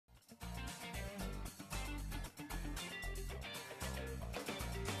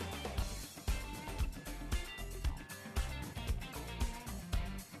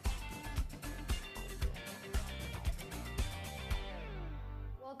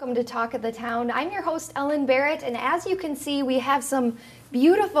Welcome to Talk of the Town. I'm your host, Ellen Barrett, and as you can see, we have some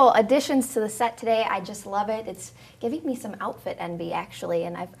beautiful additions to the set today. I just love it. It's giving me some outfit envy, actually,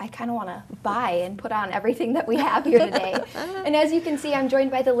 and I kind of want to buy and put on everything that we have here today. And as you can see, I'm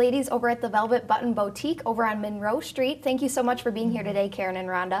joined by the ladies over at the Velvet Button Boutique over on Monroe Street. Thank you so much for being here today, Karen and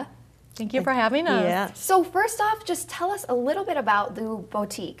Rhonda. Thank you for having us. Yeah. So first off, just tell us a little bit about the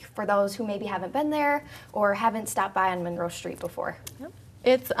boutique for those who maybe haven't been there or haven't stopped by on Monroe Street before. Yep.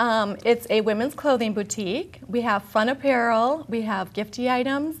 It's a women's clothing boutique. We have fun apparel, we have gifty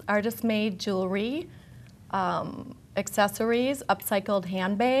items, artist-made jewelry, accessories, upcycled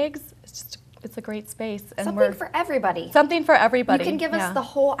handbags. It's a great space. And something for everybody. Something for everybody. You can give us the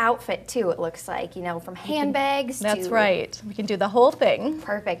whole outfit too, it looks like, you know, from handbags to... That's right. We can do the whole thing.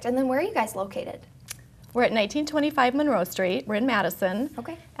 Perfect. And then where are you guys located? We're at 1925 Monroe Street. We're in Madison.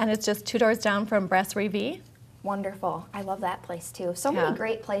 Okay. And it's just 2 doors down from Brasserie V. Wonderful. I love that place too. So many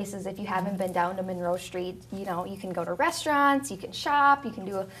great places. If you haven't been down to Monroe Street, you know, you can go to restaurants, you can shop, you can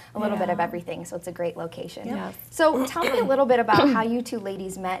do a little bit of everything. So it's a great location. Yes. So tell me a little bit about how you two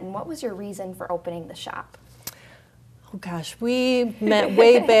ladies met and what was your reason for opening the shop? Oh gosh, we met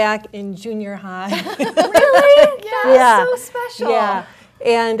way back in junior high. Really? Yeah. So special. Yeah.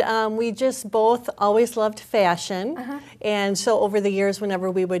 And we just both always loved fashion. And so over the years,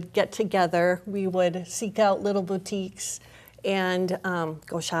 whenever we would get together, we would seek out little boutiques and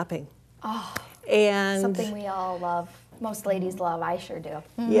go shopping. Oh, and something we all love. Most ladies love. I sure do.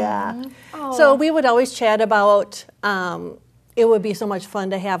 Yeah. Oh. So we would always chat about it would be so much fun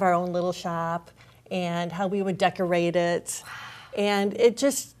to have our own little shop and how we would decorate it. And it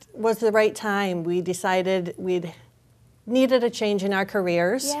just was the right time. We decided we'd needed a change in our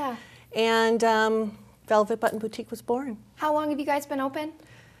careers. Yeah. And Velvet Button Boutique was born. How long have you guys been open?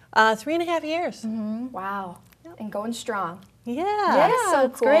 3.5 years. Wow. And going strong. Yeah. That's so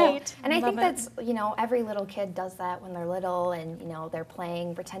it's cool. great. And I think Love it. that's, you know, every little kid does that when they're little and, you know, they're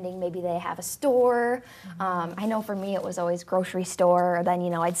playing, pretending maybe they have a store. I know for me it was always grocery store, or then,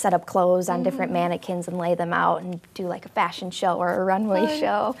 you know, I'd set up clothes on different mannequins and lay them out and do like a fashion show or a runway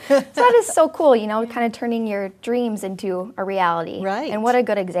show. So that is so cool, you know, kind of turning your dreams into a reality. Right. And what a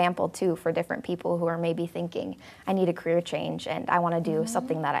good example, too, for different people who are maybe thinking, I need a career change and I want to do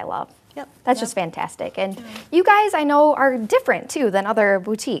something that I love. Yep. That's just fantastic. And you guys, I know, are different, too, than other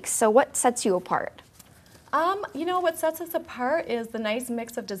boutiques. So what sets you apart? You know, what sets us apart is the nice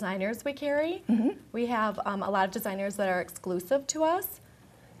mix of designers we carry. We have a lot of designers that are exclusive to us.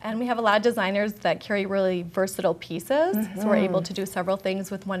 And we have a lot of designers that carry really versatile pieces. So we're able to do several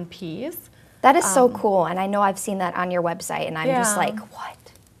things with one piece. That is so cool. And I know I've seen that on your website. And I'm just like, what?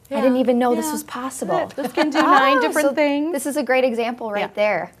 I didn't even know this was possible. This can do 9 different things. This is a great example right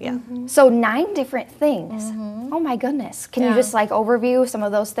there. Yeah. So 9 different things. Oh my goodness. Can you just like overview some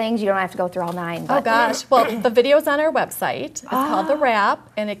of those things? You don't have to go through all 9. But Oh gosh, well the video's on our website. It's called The Wrap,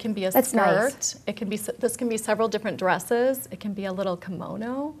 and it can be a skirt. Nice. It can be, this can be several different dresses. It can be a little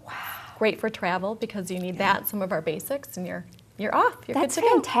kimono. Wow. Great for travel because you need that, some of our basics, and you're off. You're That's good to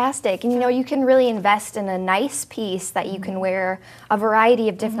go. fantastic. And you know, you can really invest in a nice piece that you can wear a variety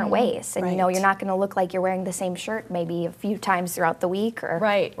of different ways. And you know, you're not going to look like you're wearing the same shirt maybe a few times throughout the week. Or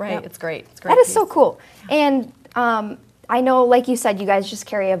Right. It's great. It's great. That is so cool. And I know, like you said, you guys just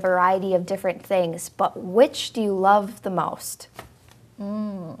carry a variety of different things, but which do you love the most?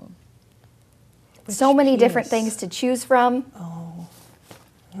 So many different things to choose from.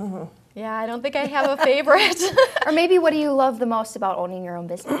 Yeah, I don't think I have a favorite. Or maybe what do you love the most about owning your own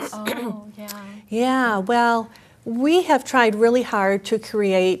business? Oh, yeah. Yeah, well, we have tried really hard to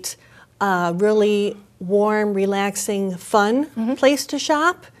create a really warm, relaxing, fun place to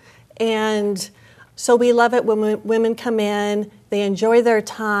shop. And so we love it when women come in, they enjoy their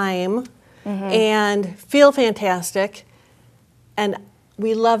time and feel fantastic. And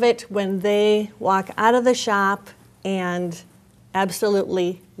we love it when they walk out of the shop and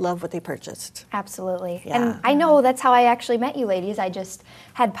absolutely love what they purchased. Absolutely. Yeah. And I know that's how I actually met you ladies. I just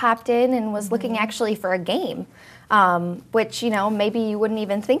had popped in and was looking actually for a game, which, you know, maybe you wouldn't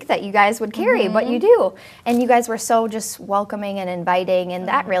even think that you guys would carry, but you do. And you guys were so just welcoming and inviting, and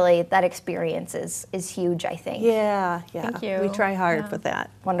that really, that experience is huge, I think. Yeah. Thank you. We try hard with that.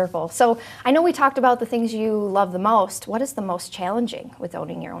 Wonderful. So I know we talked about the things you love the most. What is the most challenging with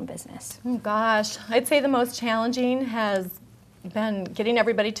owning your own business? Oh, gosh. I'd say the most challenging has been getting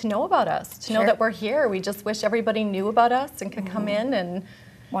everybody to know about us, to know that we're here. We just wish everybody knew about us and could come in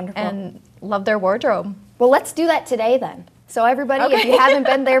and love their wardrobe. Well, let's do that today then. So everybody, if you haven't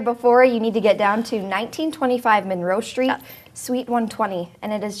been there before, you need to get down to 1925 Monroe Street. Suite 120,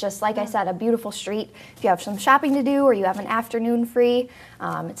 and it is just, like I said, a beautiful street. If you have some shopping to do or you have an afternoon free,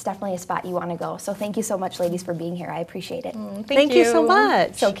 it's definitely a spot you want to go. So thank you so much, ladies, for being here. I appreciate it. Thank you so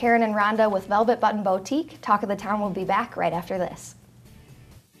much. So Karen and Rhonda with Velvet Button Boutique, Talk of the Town will be back right after this.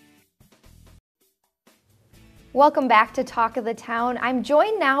 Welcome back to Talk of the Town. I'm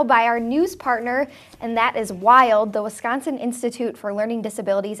joined now by our news partner, and that is WILDD, the Wisconsin Institute for Learning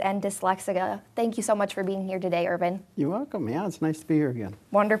Disabilities and Dyslexia. Thank you so much for being here today, Erving. You're welcome. Yeah, it's nice to be here again.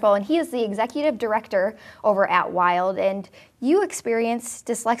 Wonderful. And he is the executive director over at WILDD, and you experienced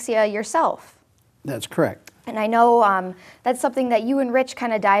dyslexia yourself. That's correct. And I know that's something that you and Rich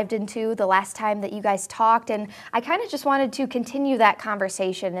kind of dived into the last time that you guys talked, and I kind of just wanted to continue that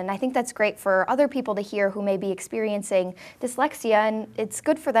conversation, and I think that's great for other people to hear who may be experiencing dyslexia, and it's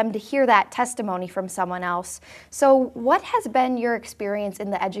good for them to hear that testimony from someone else. So what has been your experience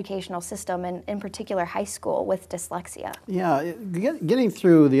in the educational system, and in particular high school, with dyslexia? Yeah, getting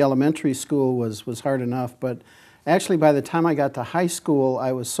through the elementary school was hard enough, but actually by the time I got to high school,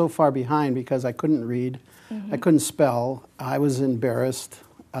 I was so far behind because I couldn't read. I couldn't spell. I was embarrassed.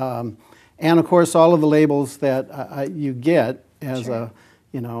 And of course, all of the labels that you get as I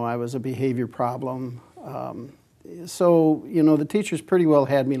was a behavior problem. So, the teachers pretty well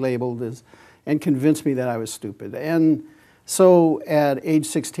had me labeled as, and convinced me that I was stupid. And so at age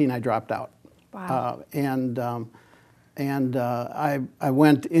 16, I dropped out. Wow. I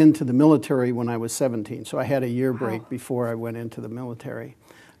went into the military when I was 17. So I had a year break before I went into the military.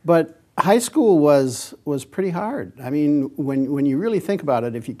 But high school was pretty hard. I mean, when you really think about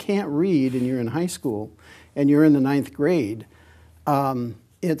it, if you can't read and you're in high school and you're in the 9th grade,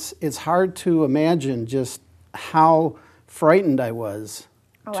 it's hard to imagine just how frightened I was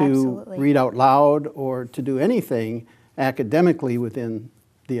to read out loud or to do anything academically within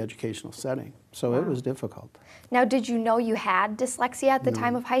the educational setting. So it was difficult. Now, did you know you had dyslexia at the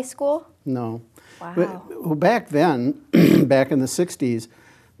time of high school? No. Wow. Well, back then, back in the 60s,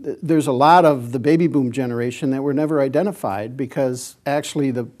 there's a lot of the baby boom generation that were never identified because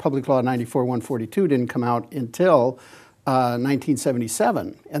actually the Public Law 94-142 didn't come out until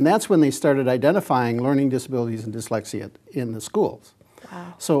 1977. And that's when they started identifying learning disabilities and dyslexia in the schools.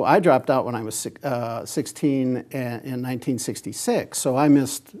 Wow. So I dropped out when I was 16 in 1966. So I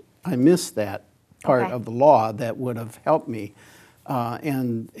missed that part of the law that would have helped me.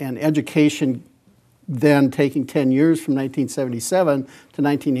 And education then taking 10 years from 1977 to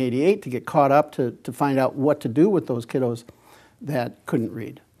 1988 to get caught up to find out what to do with those kiddos that couldn't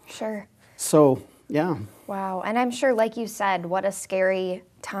read. Sure. So, yeah. Wow. And I'm sure, like you said, what a scary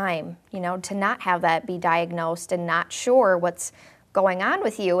time, to not have that be diagnosed and not sure what's going on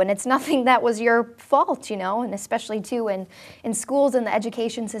with you. And it's nothing that was your fault, and especially too in schools and the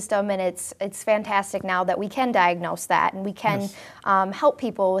education system. And it's fantastic now that we can diagnose that and we can help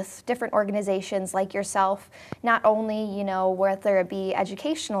people with different organizations like yourself, not only, whether it be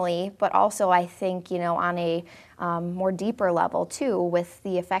educationally, but also I think, on a more deeper level too, with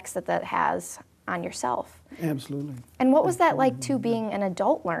the effects that has on yourself. Absolutely. And what was that like too, being an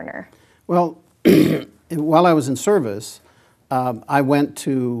adult learner? Well, while I was in service, I went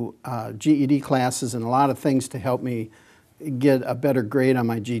to GED classes and a lot of things to help me get a better grade on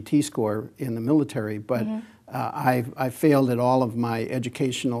my GT score in the military, but I failed at all of my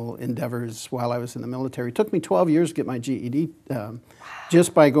educational endeavors while I was in the military. It took me 12 years to get my GED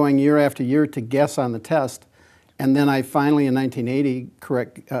just by going year after year to guess on the test. And then I finally, in 1980,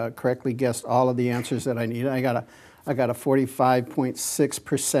 correctly guessed all of the answers that I needed. I got a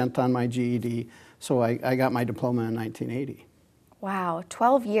 45.6% on my GED, so I got my diploma in 1980. Wow,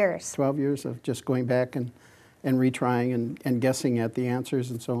 12 years. 12 years of just going back and retrying and guessing at the answers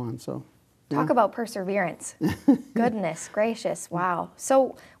and so on. So, Talk about perseverance. Goodness gracious, wow.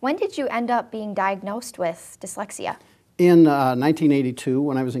 So when did you end up being diagnosed with dyslexia? In 1982,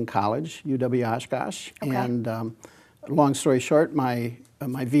 when I was in college, UW-Oshkosh. Okay. And long story short, my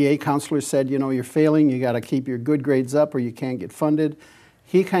VA counselor said, you're failing, you got to keep your good grades up or you can't get funded.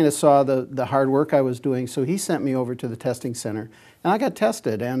 He kind of saw the hard work I was doing, so he sent me over to the testing center. And I got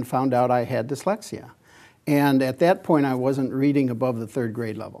tested and found out I had dyslexia. And at that point, I wasn't reading above the 3rd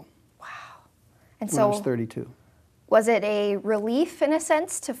grade level. Wow. And when I was 32. Was it a relief, in a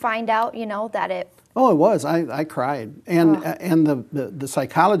sense, to find out, that it... Oh, it was. I cried. And the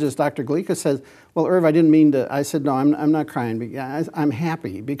psychologist, Dr. Glica, says, well, Irv, I didn't mean to... I said, no, I'm not crying. I'm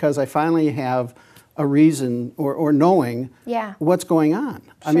happy because I finally have a reason or knowing what's going on.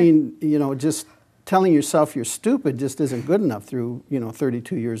 Sure. I mean, just telling yourself you're stupid just isn't good enough through,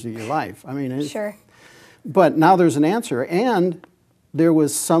 32 years of your life. I mean, sure. But now there's an answer, and there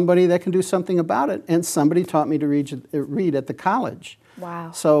was somebody that can do something about it, and somebody taught me to read at the college.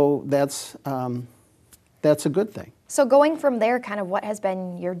 Wow. So that's a good thing. So going from there, kind of what has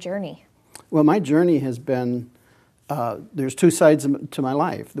been your journey? Well, my journey has been, there's two sides to my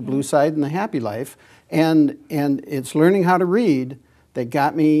life, the blue side and the happy life. And it's learning how to read that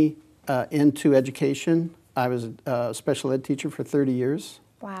got me into education. I was a special ed teacher for 30 years.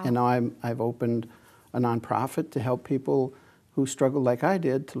 Wow. And now I've opened a nonprofit to help people who struggle like I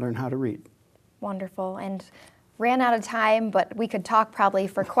did to learn how to read. Wonderful. And ran out of time, but we could talk probably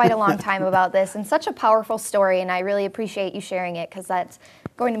for quite a long time about this, and such a powerful story, and I really appreciate you sharing it, because that's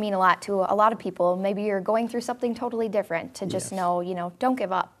going to mean a lot to a lot of people. Maybe you're going through something totally different, to just know, don't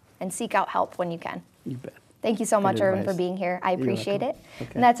give up and seek out help when you can. You bet. Thank you so much, Erving, for being here. I appreciate it.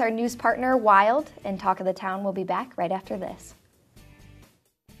 Okay. And that's our news partner, WILDD, and Talk of the Town will be back right after this.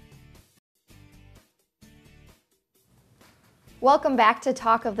 Welcome back to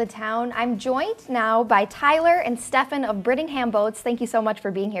Talk of the Town. I'm joined now by Tyler and Stephan of Brittingham Boats. Thank you so much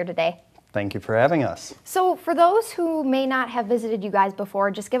for being here today. Thank you for having us. So for those who may not have visited you guys before,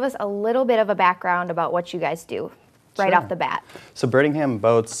 just give us a little bit of a background about what you guys do right off the bat. So Brittingham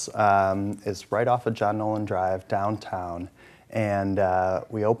Boats is right off of John Nolan Drive downtown, and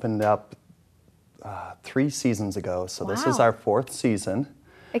we opened up 3 seasons ago, so this is our 4th season.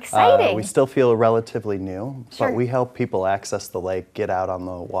 Exciting. We still feel relatively new, Sure. but we help people access the lake, get out on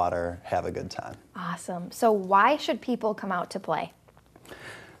the water, have a good time. Awesome. So why should people come out to play?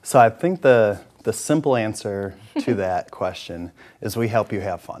 So I think the simple answer to that question is we help you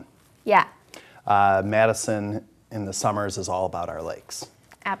have fun. Yeah. Madison in the summers is all about our lakes.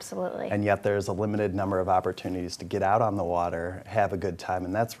 Absolutely. And yet there's a limited number of opportunities to get out on the water, have a good time,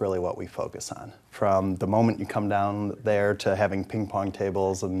 and that's really what we focus on. From the moment you come down there to having ping pong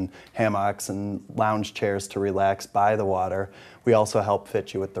tables and hammocks and lounge chairs to relax by the water, we also help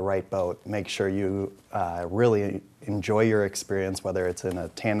fit you with the right boat, make sure you really enjoy your experience, whether it's in a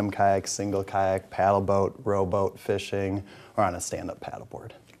tandem kayak, single kayak, paddle boat, rowboat, fishing, or on a stand-up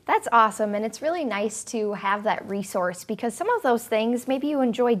paddleboard. That's awesome, and it's really nice to have that resource, because some of those things, maybe you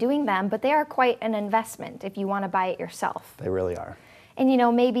enjoy doing them, but they are quite an investment if you want to buy it yourself. They really are. And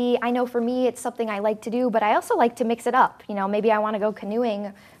maybe, I know for me it's something I like to do, but I also like to mix it up. Maybe I want to go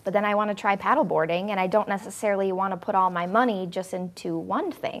canoeing, but then I want to try paddleboarding, and I don't necessarily want to put all my money just into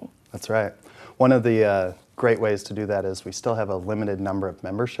one thing. That's right. One of the great ways to do that is we still have a limited number of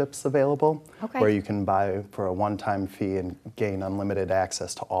memberships available, where you can buy for a one-time fee and gain unlimited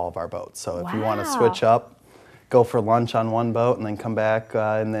access to all of our boats. So if you want to switch up, go for lunch on one boat and then come back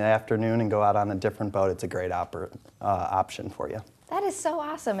in the afternoon and go out on a different boat, it's a great option for you. That is so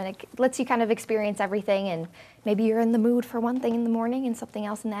awesome, and it lets you kind of experience everything, and maybe you're in the mood for one thing in the morning and something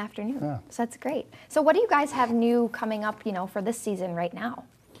else in the afternoon. Yeah. So that's great. So what do you guys have new coming up, for this season right now?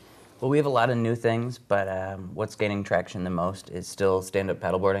 Well, we have a lot of new things, but what's gaining traction the most is still stand-up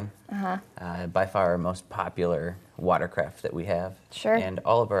paddleboarding. By far our most popular watercraft that we have. Sure. And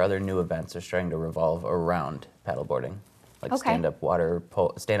all of our other new events are starting to revolve around paddleboarding, like stand-up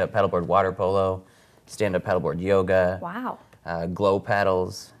paddleboard water polo, stand-up paddleboard yoga. Wow. Glow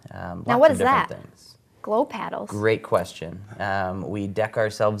paddles. Now what is that? Things. Glow paddles. Great question. We deck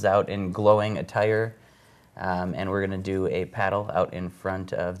ourselves out in glowing attire. And we're going to do a paddle out in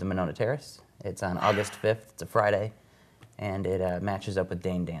front of the Monona Terrace. It's on August 5th. It's a Friday, and it matches up with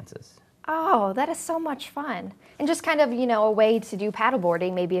Dane dances. Oh, that is so much fun. And just kind of, a way to do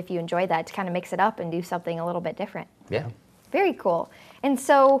paddleboarding, maybe if you enjoy that, to kind of mix it up and do something a little bit different. Yeah. Very cool. And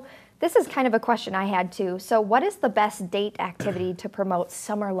so this is kind of a question I had too. So what is the best date activity to promote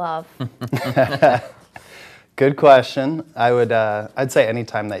summer love? Good question. I'd say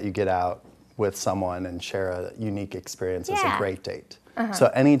anytime that you get out with someone and share a unique experience is a great date. So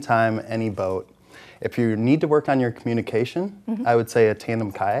anytime, any boat. If you need to work on your communication, I would say a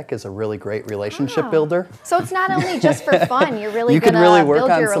tandem kayak is a really great relationship builder. So it's not only just for fun, you're really going to build your relationship. You can really work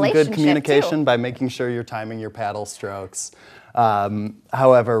on some good communication too, by making sure you're timing your paddle strokes.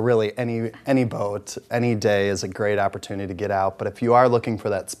 However, really any boat, any day is a great opportunity to get out. But if you are looking for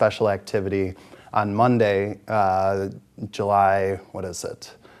that special activity, on Monday, July, what is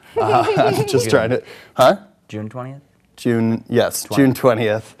it? I'm just trying to, June 20th? June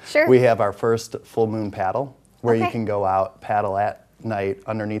 20th. Sure. We have our first full moon paddle, where you can go out, paddle at night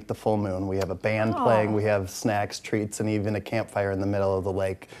underneath the full moon. We have a band playing, we have snacks, treats, and even a campfire in the middle of the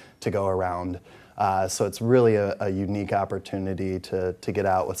lake to go around. So it's really a unique opportunity to get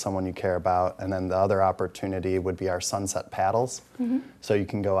out with someone you care about. And then the other opportunity would be our sunset paddles. So you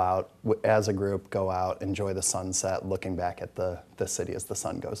can go out as a group, go out, enjoy the sunset, looking back at the city as the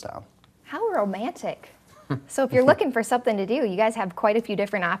sun goes down. How romantic. So if you're looking for something to do, you guys have quite a few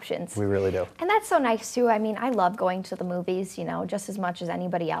different options. We really do. And that's so nice too. I mean, I love going to the movies, you know, just as much as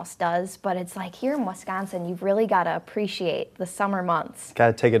anybody else does. But it's like here in Wisconsin, you've really got to appreciate the summer months. Got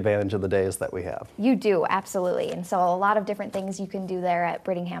to take advantage of the days that we have. You do, absolutely. And so a lot of different things you can do there at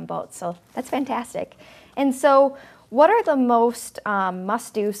Brittingham Boats. So that's fantastic. And so what are the most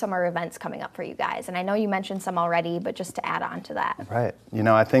must-do summer events coming up for you guys? And I know you mentioned some already, but just to add on to that. Right. You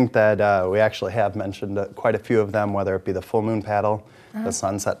know, I think that we actually have mentioned quite a few of them, whether it be the full moon paddle, the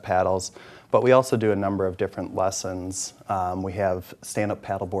sunset paddles, but we also do a number of different lessons. We have stand-up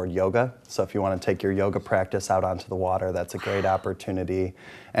paddleboard yoga, so if you want to take your yoga practice out onto the water, that's a great opportunity.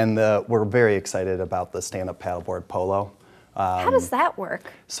 And we're very excited about the stand-up paddleboard polo. How does that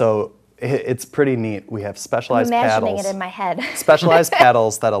work? So it's pretty neat. We have specialized I'm imagining paddles. it in my head. Specialized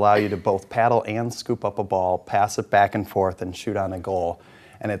paddles that allow you to both paddle and scoop up a ball, pass it back and forth, and shoot on a goal.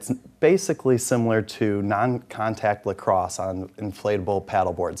 And it's basically similar to non-contact lacrosse on inflatable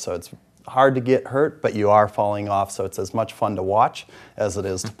paddleboards. So it's hard to get hurt, but you are falling off, so it's as much fun to watch as it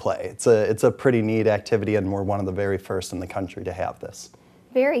is to play. It's a pretty neat activity, and we're one of the very first in the country to have this.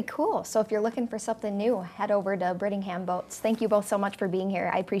 Very cool. So if you're looking for something new, head over to Brittingham Boats. Thank you both so much for being here.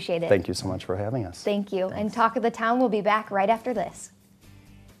 I appreciate it. Thank you so much for having us. Thank you. And Talk of the Town will be back right after this.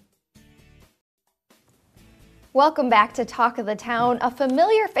 Welcome back to Talk of the Town. A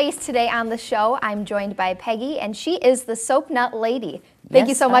familiar face today on the show. I'm joined by Peggy, and she is the Soap Nut Lady. Thank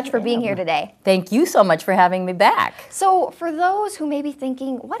you so much for being here today. Thank you so much for having me back. So for those who may be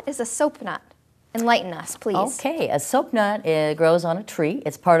thinking, what is a soap nut? Enlighten us, please. Okay, a soap nut grows on a tree.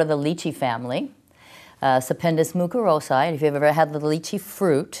 It's part of the lychee family, Sapindus mucorosae. If you've ever had the lychee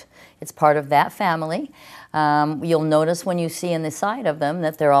fruit, it's part of that family. You'll notice when you see in the side of them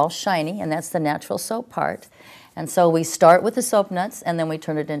that they're all shiny, and that's the natural soap part. And so we start with the soap nuts, and then we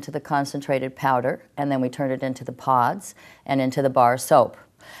turn it into the concentrated powder, and then we turn it into the pods and into the bar soap.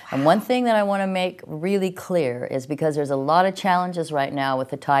 And one thing that I want to make really clear is because there's a lot of challenges right now with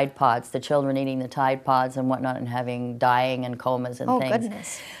the Tide Pods, the children eating the Tide Pods and whatnot and having dying and comas and things. Oh,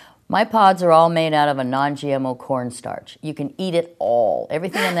 goodness. My pods are all made out of a non-GMO cornstarch. You can eat it all.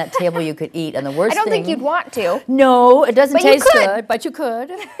 Everything on that table you could eat. And the worst thing... I don't think you'd want to. No, it doesn't But you taste could. good, but you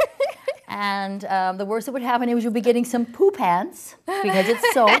could. And the worst that would happen is you'll be getting some poop ants because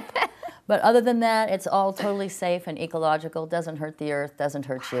it's soap. But other than that, it's all totally safe and ecological. Doesn't hurt the earth, doesn't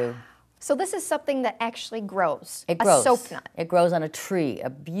hurt you. So this is something that actually grows. It grows. A soap nut. It grows on a tree, a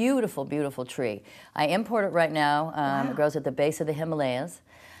beautiful, beautiful tree. I import it right now. It grows at the base of the Himalayas.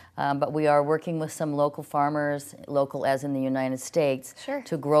 But we are working with some local farmers, local as in the United States,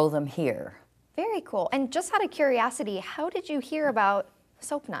 to grow them here. Very cool. And just out of curiosity, how did you hear about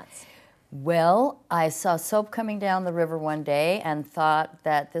soap nuts? Well, I saw soap coming down the river one day and thought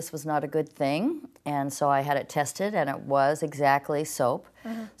that this was not a good thing. And so I had it tested, and it was exactly soap.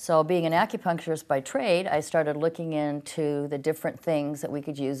 So being an acupuncturist by trade, I started looking into the different things that we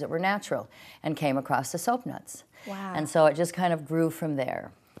could use that were natural and came across the soap nuts. Wow. And so it just kind of grew from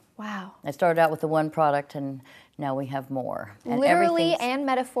there. Wow. I started out with the one product, and now we have more. And Literally and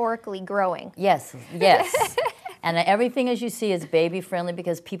metaphorically growing. Yes, yes. And everything, as you see, is baby-friendly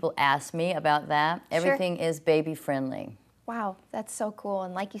because people ask me about that. Everything is baby-friendly. Wow, that's so cool.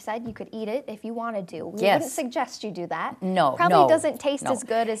 And like you said, you could eat it if you wanted to. We Yes. wouldn't suggest you do that. No, Probably no, doesn't taste no. as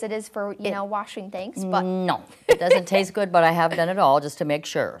good as it is for, you know, washing things. But No, it doesn't taste good, but I have done it all just to make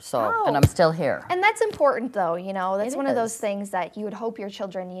sure. So, and I'm still here. And that's important, though, you know. That's It one of those is. things that you would hope your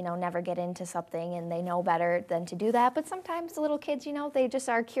children, you know, never get into something and they know better than to do that. But sometimes the little kids, you know, they just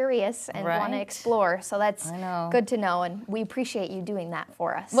are curious and want to Right. explore. So that's I know. good to know, and we appreciate you doing that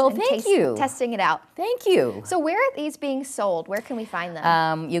for us. Well, and thank you. Testing it out. Thank you. So where are these being sold? Where can we find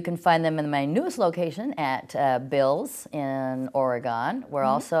them? You can find them in my newest location at Bill's in Oregon. We're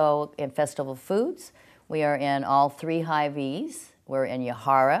also in Festival Foods. We are in all 3 Hy-Vees. We're in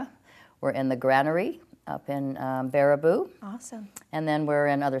Yahara. We're in the Granary up in Baraboo. Awesome. And then we're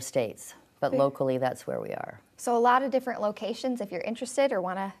in other states. But locally, that's where we are. So a lot of different locations if you're interested or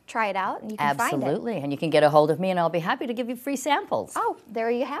want to try it out, and you can find it. Absolutely. And you can get a hold of me, and I'll be happy to give you free samples. Oh, there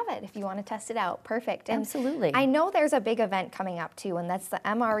you have it if you want to test it out. Perfect. And Absolutely. I know there's a big event coming up too, and that's the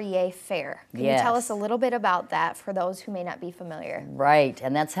MREA Fair. Can you tell us Yes. a little bit about that for those who may not be familiar? Right,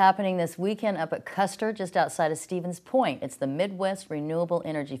 and that's happening this weekend up at Custer, just outside of Stevens Point. It's the Midwest Renewable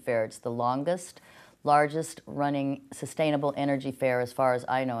Energy Fair. It's the largest running sustainable energy fair as far as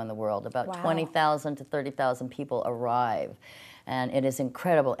I know in the world. About 20,000 to 30,000 people arrive, and it is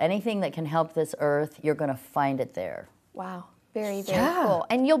incredible. Anything that can help this earth, you're going to find it there. Wow. Very, very Yeah. cool.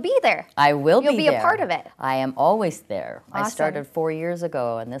 And you'll be there. I will You'll be be there. a part of it. I am always there. I Awesome. started 4 years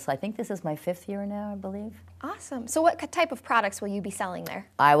ago, and I think this is my 5th year now, I believe. Awesome. So what type of products will you be selling there?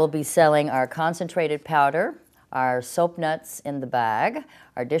 I will be selling our concentrated powder, our soap nuts in the bag,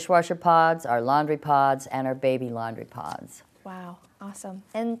 our dishwasher pods, our laundry pods, and our baby laundry pods. Wow, awesome.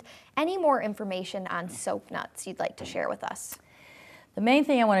 And any more information on soap nuts you'd like to share with us? The main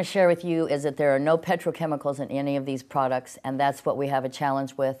thing I want to share with you is that there are no petrochemicals in any of these products, and that's what we have a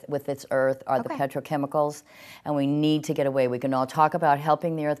challenge with this earth, are the Okay. petrochemicals, and we need to get away. We can all talk about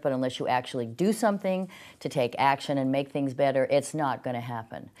helping the earth, but unless you actually do something to take action and make things better, it's not going to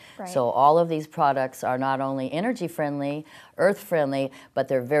happen. Right. So all of these products are not only energy friendly, earth friendly, but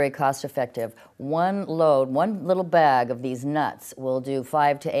they're very cost effective. One load, one little bag of these nuts will do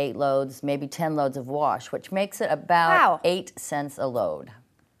 5 to 8 loads, maybe 10 loads of wash, which makes it about Wow. 8 cents a load.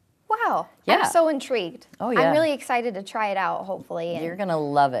 Wow, Yeah. I'm so intrigued. Oh, yeah. I'm really excited to try it out, hopefully. And You're gonna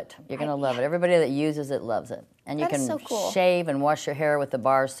love it. You're gonna love it. Everybody that uses it loves it. And you That is can so cool. shave and wash your hair with the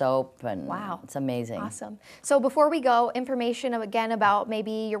bar soap, and Wow. it's amazing. Awesome. So before we go, information again about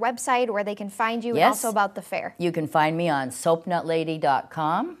maybe your website, where they can find you, and Yes. also about the fair. You can find me on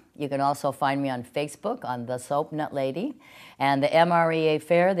soapnutlady.com. You can also find me on Facebook on The Soap Nut Lady. And the MREA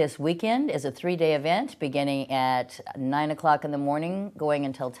Fair this weekend is a 3-day event beginning at 9 o'clock in the morning, going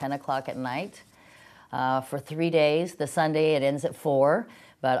until 10 o'clock at night. For 3 days. The Sunday it ends at 4.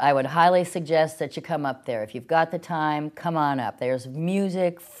 But I would highly suggest that you come up there. If you've got the time, come on up. There's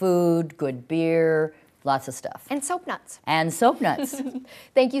music, food, good beer, lots of stuff. And soap nuts. And soap nuts.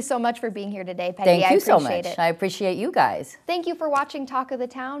 Thank you so much for being here today, Peggy. Thank I you so appreciate much. it. I appreciate you guys. Thank you for watching Talk of the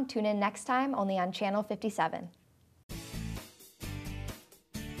Town. Tune in next time, only on Channel 57.